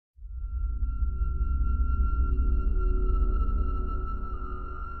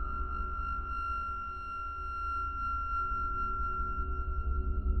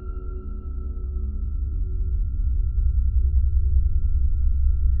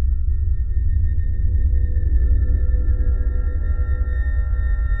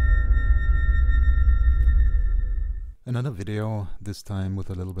Another video, this time with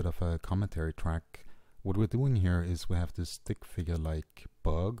a little bit of a commentary track. What we're doing here is we have this stick figure-like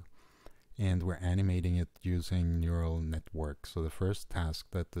bug, and we're animating it using neural networks. So the first task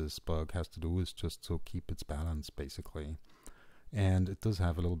that this bug has to do is just to keep its balance, basically. And it does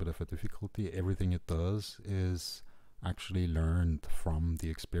have a little bit of a difficulty. Everything it does is actually learned from the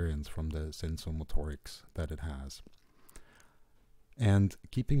experience, from the sensomotorics that it has. And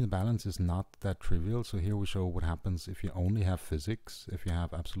keeping the balance is not that trivial. So here we show what happens if you only have physics, if you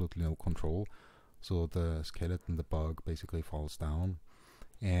have absolutely no control. So the skeleton, the bug, basically falls down.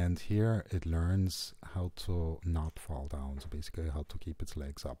 And here it learns how to not fall down, so basically how to keep its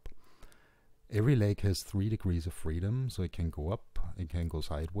legs up. Every leg has 3 degrees of freedom, so it can go up, it can go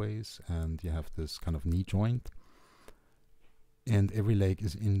sideways, and you have this kind of knee joint. And every leg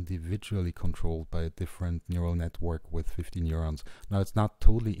is individually controlled by a different neural network with 50 neurons. Now it's not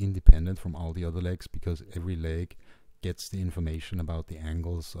totally independent from all the other legs, because every leg gets the information about the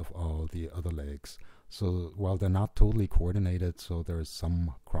angles of all the other legs. So while they're not totally coordinated, so there is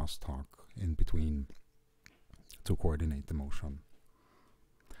some crosstalk in between to coordinate the motion.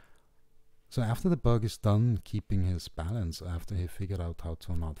 So after the bug is done keeping his balance, after he figured out how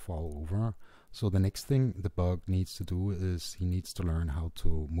to not fall over, so the next thing the bug needs to do is he needs to learn how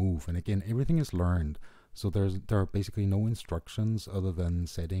to move. And again, everything is learned. So there are basically no instructions other than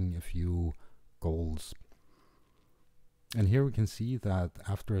setting a few goals. And here we can see that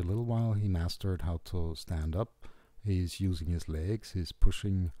after a little while he mastered how to stand up. He's using his legs, he's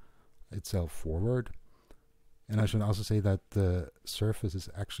pushing itself forward. And I should also say that the surface is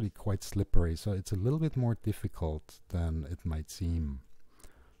actually quite slippery, so it's a little bit more difficult than it might seem.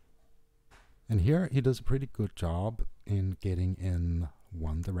 And here he does a pretty good job in getting in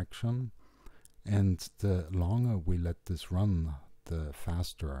one direction. And the longer we let this run, the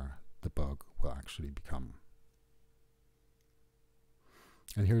faster the bug will actually become.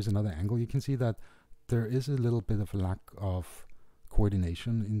 And here's another angle. You can see that there is a little bit of a lack of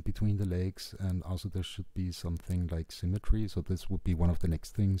coordination in between the legs, and also there should be something like symmetry. So this would be one of the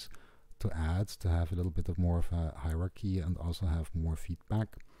next things to add, to have a little bit of more of a hierarchy and also have more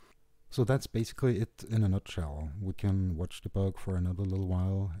feedback. So that's basically it in a nutshell. We can watch the bug for another little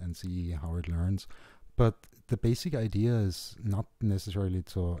while and see how it learns. But the basic idea is not necessarily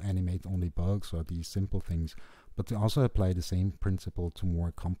to animate only bugs or these simple things, but to also apply the same principle to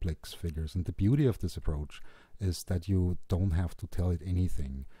more complex figures. And the beauty of this approach is that you don't have to tell it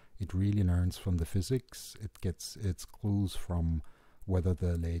anything. It really learns from the physics. It gets its clues from whether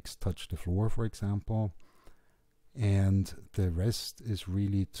the legs touch the floor, for example. And the rest is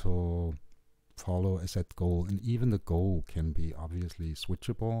really to follow a set goal. And even the goal can be obviously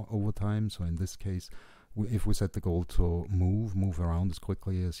switchable over time. So in this case, if we set the goal to move around as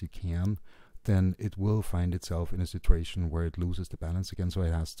quickly as you can, then it will find itself in a situation where it loses the balance again. So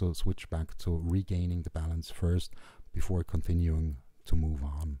it has to switch back to regaining the balance first before continuing to move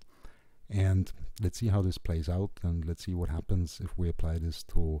on. And let's see how this plays out, and let's see what happens if we apply this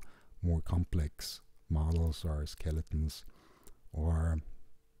to more complex models or skeletons or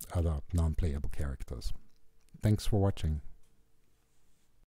other non-playable characters. Thanks for watching.